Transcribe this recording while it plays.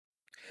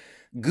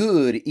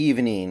Good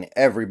evening,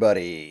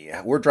 everybody.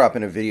 We're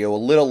dropping a video a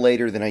little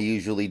later than I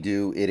usually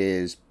do. It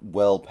is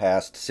well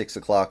past 6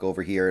 o'clock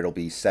over here. It'll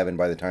be 7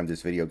 by the time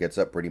this video gets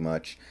up, pretty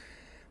much.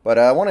 But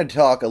I wanted to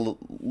talk a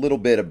little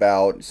bit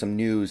about some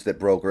news that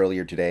broke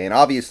earlier today. And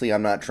obviously,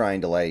 I'm not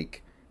trying to,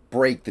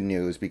 break the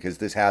news because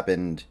this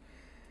happened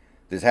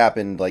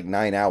like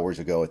 9 hours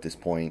ago at this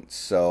point.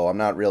 So I'm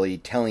not really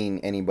telling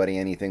anybody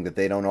anything that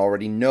they don't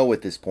already know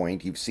at this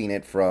point. You've seen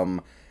it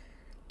from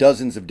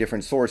dozens of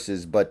different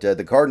sources, but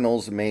the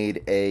Cardinals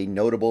made a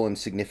notable and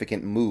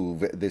significant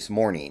move this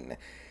morning.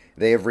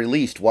 They have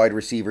released wide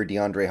receiver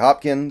DeAndre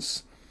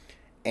Hopkins,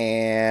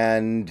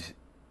 and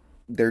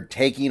they're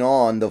taking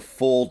on the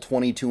full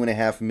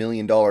 $22.5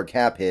 million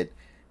cap hit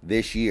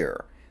this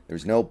year.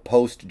 There's no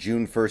post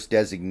June 1st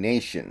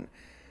designation.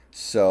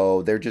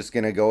 So they're just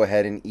going to go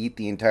ahead and eat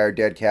the entire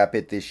dead cap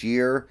hit this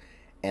year,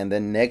 and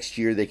then next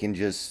year they can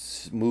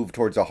just move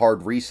towards a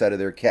hard reset of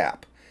their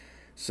cap.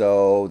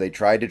 So they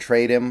tried to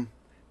trade him,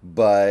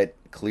 but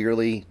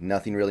clearly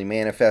nothing really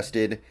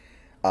manifested.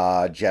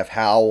 Jeff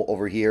Howe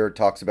over here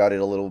talks about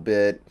it a little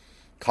bit.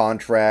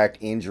 Contract,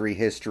 injury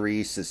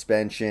history,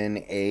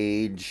 suspension,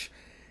 age.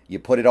 You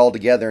put it all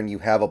together and you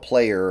have a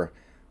player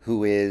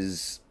who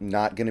is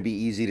not going to be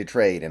easy to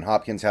trade. And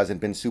Hopkins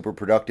hasn't been super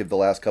productive the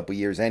last couple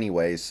years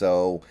anyway,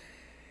 so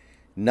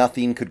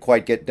nothing could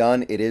quite get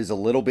done. It is a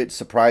little bit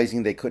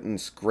surprising they couldn't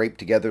scrape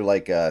together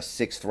like a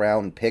 6th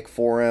round pick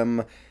for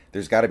him.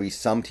 There's got to be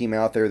some team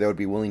out there that would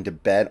be willing to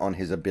bet on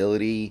his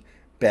ability,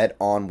 bet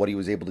on what he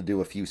was able to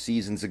do a few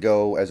seasons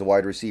ago as a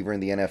wide receiver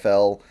in the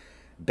NFL,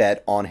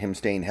 bet on him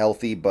staying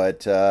healthy,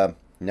 but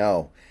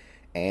no.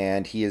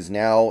 And he is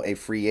now a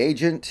free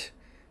agent,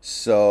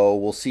 so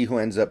we'll see who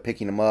ends up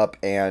picking him up.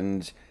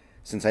 And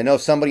since I know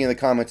somebody in the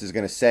comments is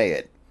going to say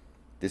it,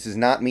 this is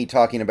not me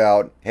talking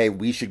about, hey,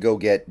 we should go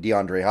get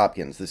DeAndre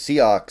Hopkins. The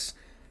Seahawks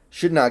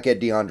should not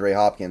get DeAndre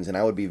Hopkins, and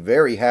I would be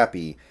very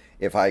happy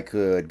if I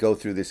could go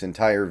through this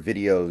entire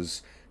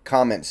video's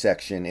comment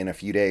section in a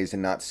few days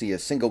and not see a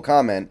single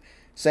comment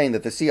saying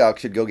that the Seahawks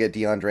should go get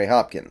DeAndre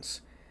Hopkins.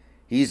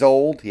 He's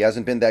old. He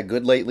hasn't been that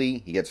good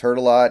lately. He gets hurt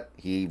a lot.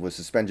 He was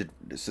suspended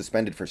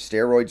for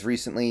steroids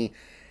recently.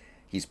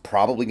 He's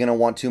probably going to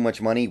want too much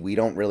money. We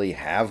don't really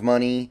have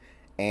money,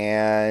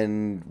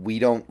 and we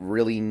don't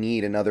really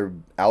need another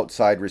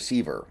outside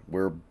receiver.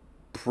 We're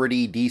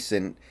pretty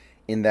decent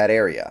in that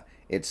area.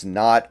 It's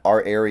not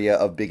our area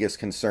of biggest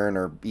concern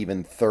or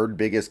even third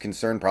biggest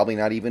concern, probably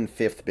not even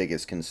fifth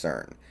biggest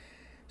concern.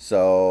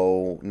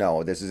 So,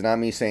 no, this is not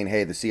me saying,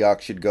 hey, the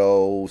Seahawks should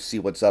go see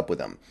what's up with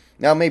him.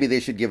 Now, maybe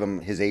they should give him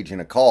his agent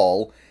a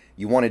call.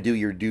 You want to do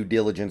your due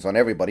diligence on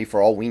everybody.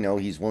 For all we know,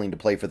 he's willing to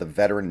play for the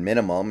veteran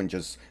minimum and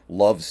just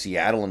loves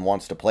Seattle and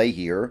wants to play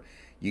here.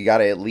 You got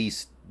to at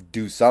least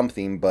do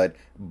something, but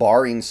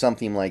barring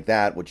something like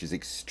that, which is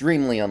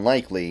extremely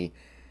unlikely,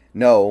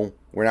 no,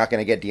 we're not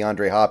going to get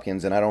DeAndre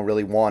Hopkins, and I don't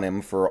really want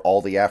him for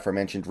all the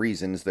aforementioned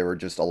reasons. There were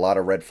just a lot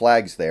of red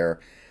flags there.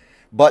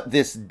 But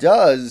this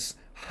does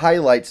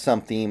highlight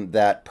something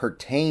that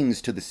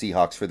pertains to the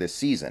Seahawks for this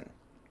season.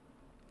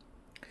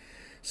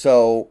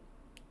 So,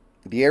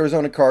 the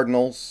Arizona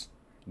Cardinals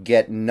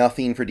get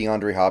nothing for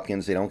DeAndre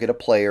Hopkins. They don't get a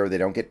player. They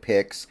don't get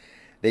picks.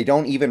 They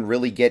don't even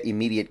really get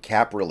immediate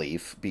cap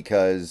relief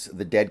because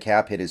the dead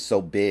cap hit is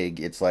so big.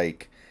 It's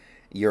like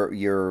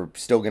you're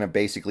still going to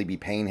basically be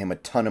paying him a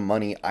ton of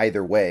money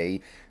either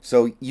way.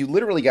 So you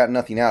literally got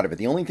nothing out of it.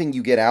 The only thing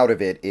you get out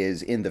of it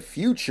is in the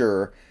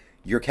future,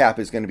 your cap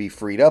is going to be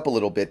freed up a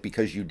little bit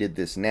because you did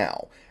this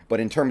now. But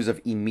in terms of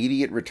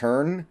immediate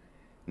return,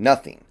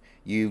 nothing.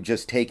 You've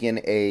just taken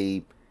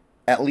a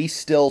at least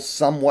still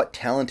somewhat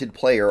talented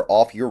player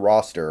off your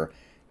roster,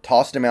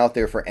 tossed him out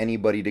there for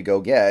anybody to go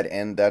get,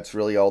 and that's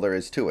really all there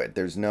is to it.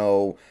 There's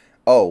no,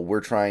 oh, we're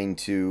trying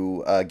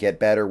to get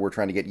better, we're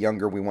trying to get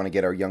younger, we want to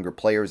get our younger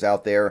players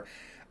out there.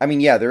 I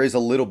mean, yeah, there is a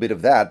little bit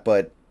of that,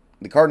 but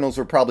the Cardinals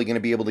are probably going to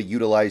be able to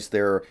utilize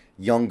their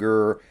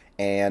younger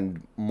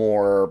and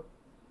more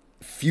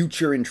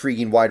future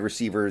intriguing wide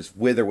receivers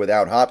with or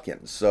without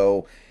Hopkins.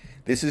 So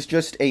this is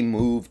just a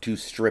move to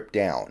strip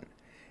down.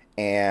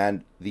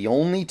 And the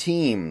only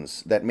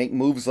teams that make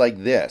moves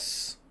like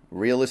this,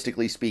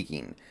 realistically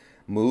speaking,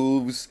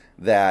 moves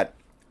that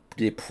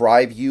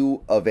deprive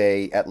you of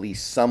a at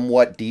least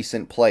somewhat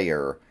decent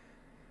player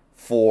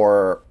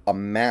for a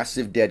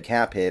massive dead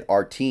cap hit,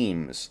 are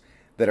teams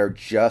that are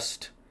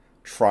just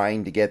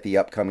trying to get the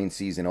upcoming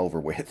season over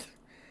with.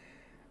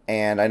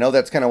 And I know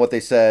that's kind of what they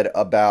said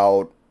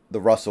about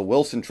the Russell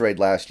Wilson trade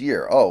last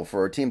year. Oh,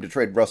 for a team to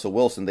trade Russell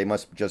Wilson, they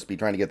must just be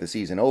trying to get the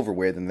season over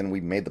with, and then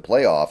we made the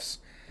playoffs.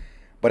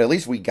 But at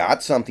least we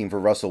got something for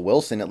Russell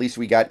Wilson. At least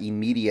we got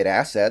immediate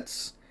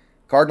assets.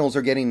 Cardinals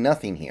are getting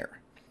nothing here.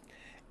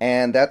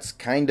 And that's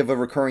kind of a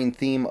recurring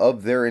theme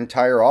of their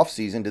entire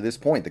offseason to this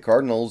point. The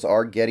Cardinals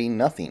are getting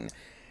nothing.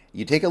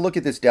 You take a look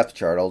at this depth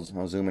chart. I'll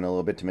zoom in a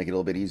little bit to make it a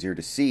little bit easier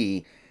to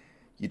see.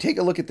 You take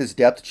a look at this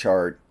depth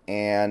chart,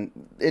 and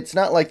it's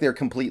not like they're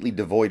completely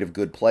devoid of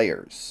good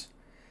players.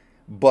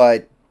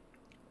 But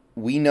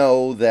we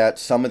know that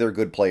some of their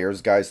good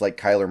players, guys like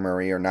Kyler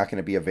Murray, are not going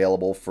to be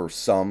available for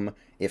some,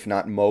 if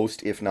not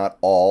most, if not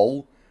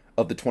all,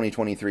 of the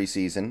 2023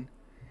 season.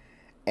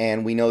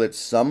 And we know that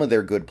some of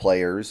their good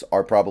players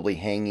are probably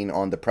hanging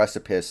on the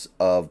precipice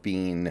of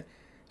being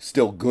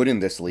still good in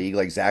this league,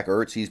 like Zach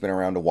Ertz. He's been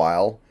around a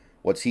while.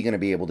 What's he going to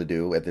be able to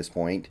do at this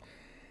point?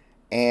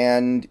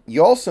 And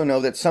you also know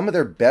that some of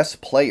their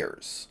best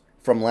players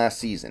from last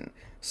season,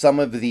 some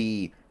of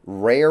the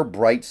rare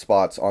bright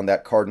spots on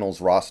that Cardinals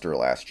roster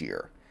last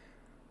year,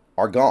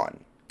 are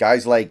gone.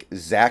 Guys like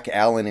Zach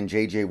Allen and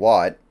J.J.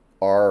 Watt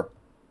are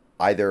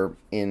either,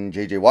 in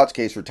J.J. Watt's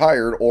case,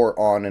 retired or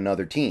on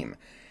another team.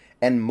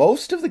 And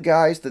most of the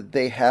guys that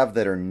they have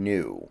that are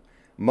new,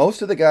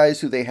 most of the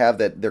guys who they have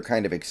that they're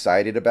kind of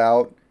excited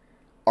about,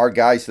 are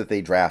guys that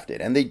they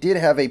drafted. And they did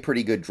have a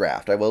pretty good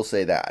draft, I will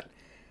say that.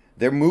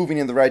 They're moving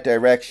in the right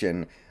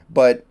direction,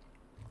 but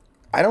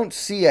I don't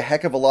see a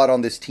heck of a lot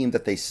on this team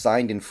that they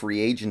signed in free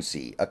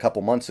agency a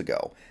couple months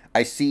ago.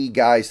 I see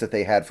guys that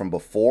they had from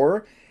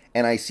before,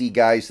 and I see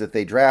guys that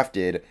they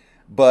drafted,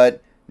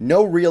 but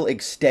no real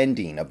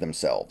extending of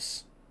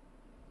themselves.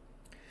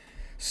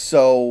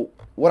 So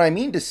what I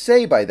mean to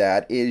say by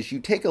that is you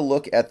take a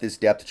look at this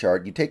depth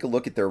chart, you take a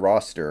look at their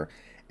roster,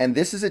 and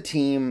this is a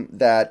team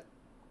that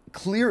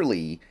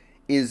clearly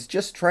is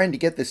just trying to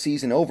get the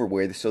season over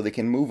with so they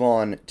can move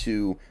on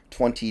to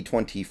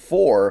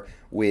 2024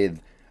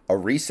 with a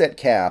reset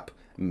cap.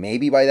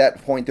 Maybe by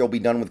that point they'll be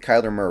done with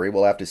Kyler Murray.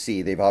 We'll have to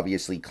see. They've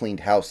obviously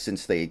cleaned house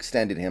since they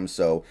extended him,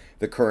 so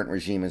the current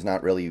regime is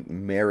not really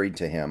married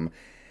to him.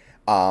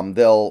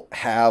 They'll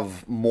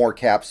have more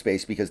cap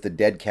space because the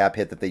dead cap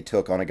hit that they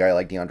took on a guy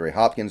like DeAndre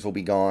Hopkins will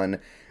be gone.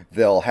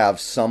 They'll have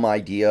some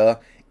idea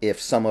if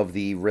some of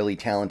the really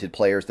talented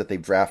players that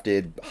they've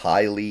drafted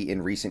highly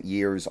in recent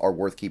years are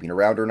worth keeping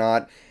around or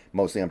not.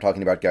 Mostly I'm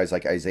talking about guys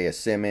like Isaiah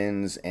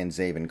Simmons and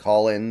Zaven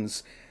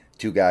Collins,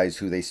 two guys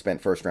who they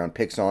spent first-round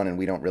picks on, and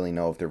we don't really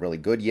know if they're really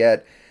good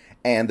yet.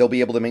 And they'll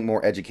be able to make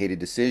more educated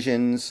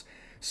decisions.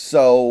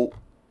 So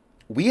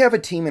we have a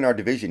team in our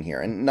division here,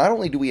 and not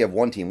only do we have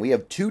one team, we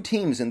have two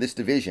teams in this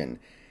division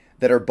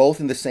that are both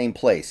in the same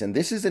place, and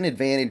this is an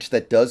advantage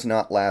that does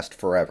not last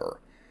forever.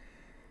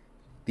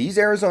 These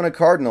Arizona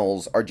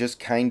Cardinals are just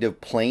kind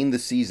of playing the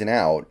season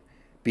out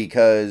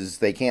because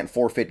they can't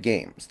forfeit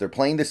games. They're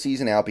playing the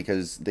season out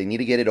because they need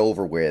to get it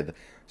over with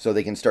so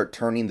they can start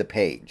turning the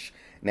page.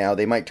 Now,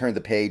 they might turn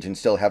the page and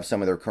still have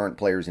some of their current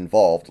players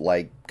involved,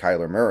 like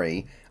Kyler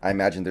Murray. I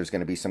imagine there's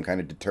going to be some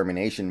kind of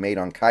determination made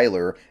on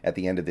Kyler at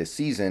the end of this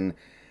season.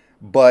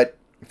 But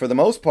for the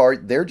most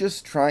part, they're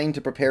just trying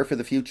to prepare for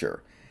the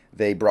future.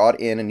 They brought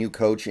in a new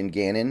coach in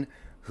Gannon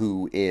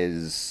who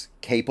is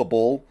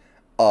capable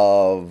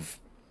of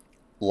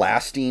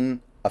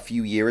lasting a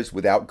few years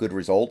without good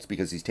results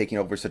because he's taking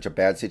over such a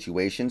bad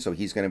situation. So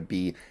he's going to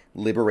be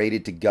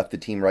liberated to gut the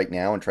team right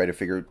now and try to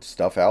figure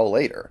stuff out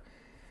later.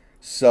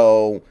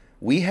 So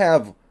we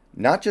have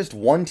not just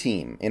one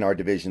team in our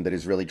division that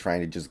is really trying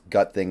to just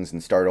gut things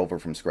and start over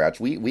from scratch.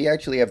 We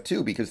actually have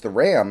two, because the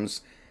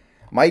Rams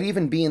might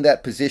even be in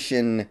that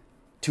position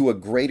to a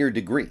greater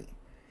degree.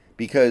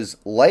 Because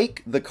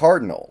like the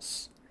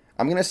Cardinals,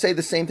 I'm going to say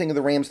the same thing of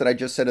the Rams that I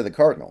just said of the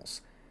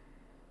Cardinals.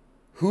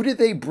 Who did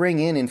they bring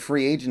in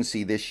free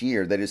agency this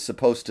year that is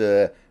supposed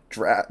to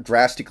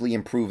drastically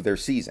improve their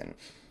season?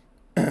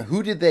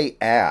 Who did they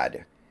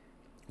add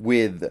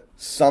with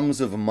sums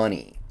of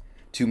money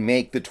to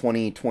make the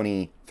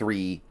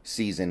 2023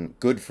 season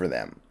good for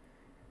them?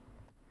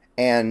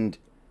 And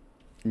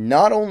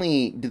not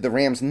only did the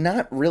Rams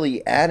not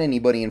really add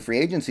anybody in free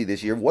agency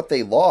this year, what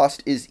they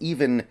lost is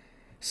even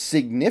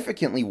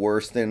significantly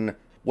worse than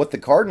what the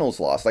Cardinals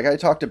lost. Like I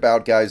talked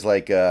about guys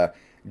like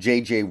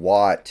J.J.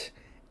 Watt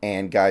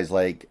and guys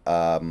like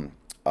Zach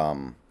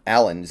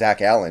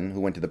Allen, who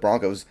went to the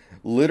Broncos,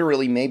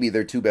 literally maybe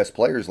their two best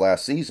players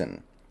last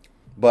season.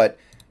 But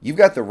you've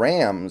got the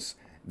Rams.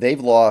 They've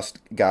lost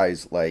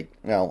guys like,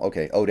 well,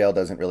 okay, Odell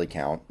doesn't really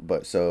count,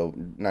 but so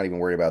not even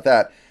worried about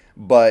that.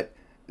 But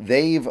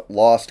they've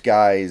lost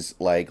guys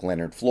like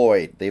Leonard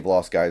Floyd. They've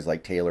lost guys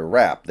like Taylor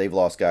Rapp. They've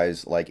lost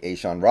guys like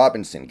A'Shawn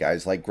Robinson,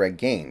 guys like Greg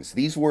Gaines.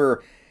 These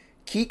were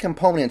key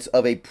components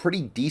of a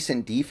pretty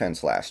decent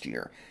defense last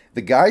year.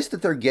 The guys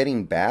that they're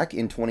getting back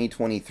in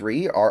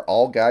 2023 are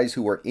all guys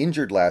who were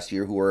injured last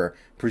year, who are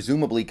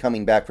presumably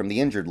coming back from the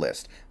injured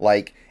list,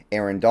 like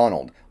Aaron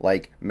Donald,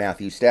 like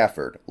Matthew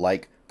Stafford,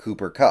 like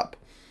Cooper Kupp.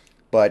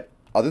 But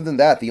other than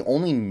that, the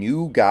only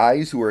new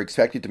guys who are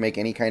expected to make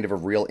any kind of a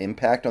real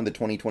impact on the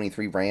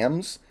 2023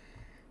 Rams,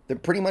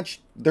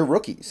 they're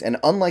rookies. And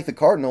unlike the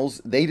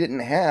Cardinals, they didn't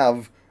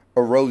have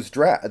a rose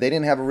draft. They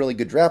didn't have a really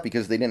good draft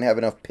because they didn't have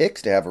enough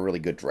picks to have a really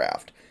good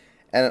draft.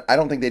 And I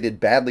don't think they did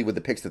badly with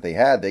the picks that they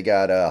had. They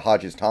got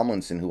Hodges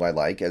Tomlinson, who I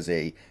like, as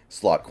a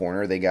slot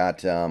corner. They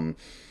got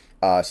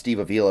Steve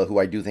Avila, who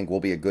I do think will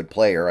be a good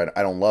player.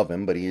 I don't love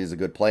him, but he is a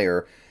good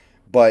player.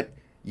 But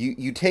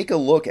you take a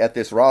look at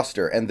this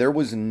roster, and there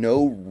was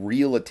no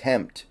real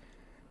attempt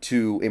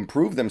to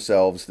improve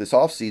themselves this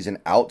offseason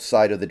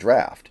outside of the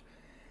draft.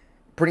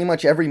 Pretty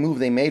much every move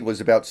they made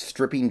was about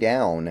stripping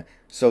down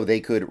so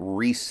they could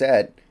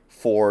reset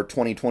for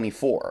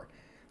 2024.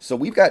 So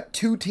we've got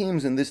two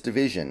teams in this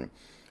division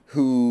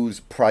whose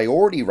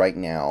priority right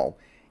now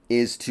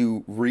is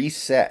to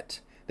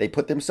reset. They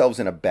put themselves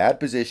in a bad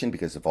position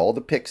because of all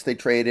the picks they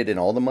traded and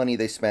all the money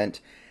they spent,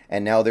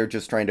 and now they're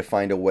just trying to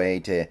find a way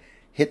to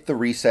hit the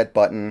reset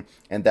button,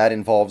 and that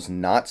involves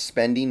not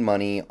spending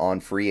money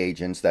on free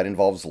agents. That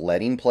involves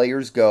letting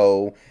players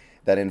go.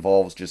 That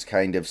involves just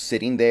kind of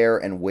sitting there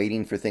and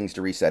waiting for things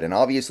to reset. And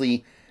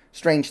obviously,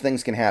 strange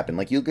things can happen.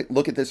 Like, you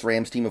look at this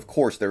Rams team, of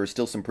course, there are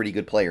still some pretty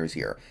good players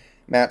here.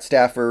 Matt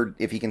Stafford,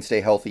 if he can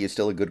stay healthy, is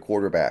still a good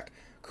quarterback.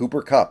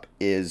 Cooper Kupp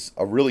is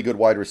a really good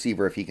wide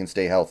receiver if he can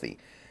stay healthy.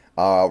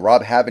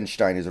 Rob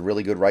Havenstein is a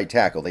really good right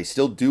tackle. They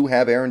still do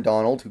have Aaron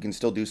Donald, who can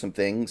still do some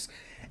things.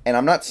 And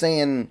I'm not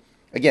saying,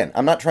 again,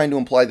 I'm not trying to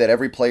imply that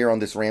every player on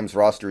this Rams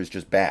roster is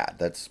just bad.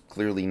 That's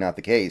clearly not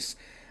the case.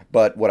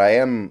 But what I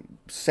am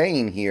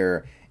saying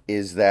here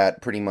is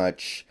that pretty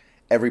much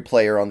every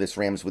player on this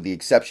Rams, with the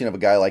exception of a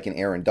guy like an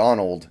Aaron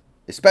Donald,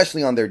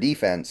 especially on their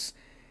defense,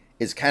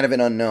 is kind of an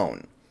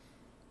unknown.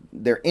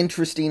 They're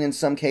interesting in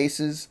some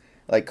cases.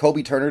 Like,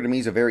 Kobe Turner, to me,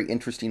 is a very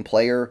interesting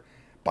player.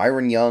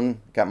 Byron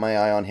Young, got my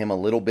eye on him a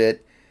little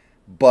bit.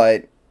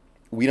 But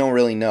we don't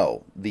really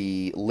know.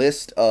 The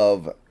list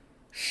of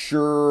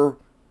sure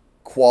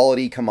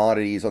quality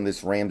commodities on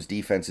this Rams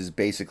defense is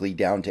basically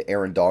down to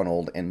Aaron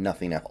Donald and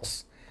nothing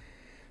else.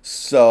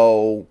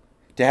 So,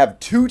 to have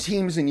two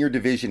teams in your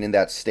division in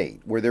that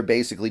state, where they're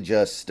basically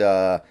just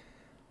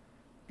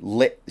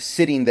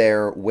sitting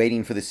there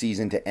waiting for the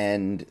season to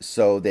end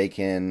so they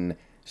can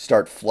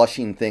start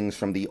flushing things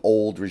from the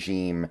old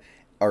regime,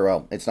 or,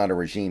 well, it's not a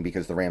regime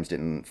because the Rams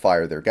didn't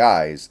fire their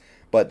guys,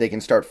 but they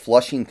can start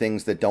flushing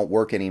things that don't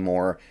work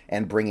anymore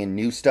and bring in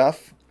new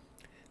stuff.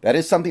 That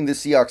is something the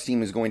Seahawks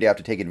team is going to have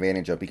to take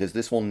advantage of, because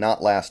this will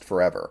not last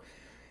forever.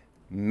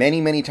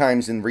 Many, many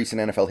times in recent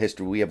NFL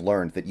history, we have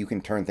learned that you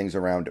can turn things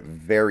around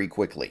very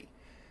quickly.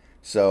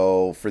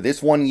 So for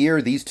this 1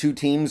 year, these two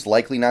teams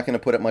likely not going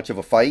to put up much of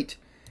a fight.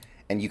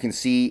 And you can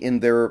see in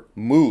their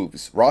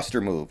moves,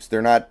 roster moves,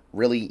 they're not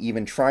really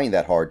even trying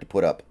that hard to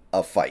put up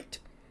a fight.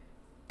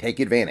 Take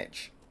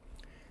advantage.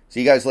 See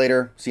you guys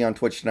later. See you on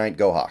Twitch tonight.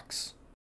 Go Hawks.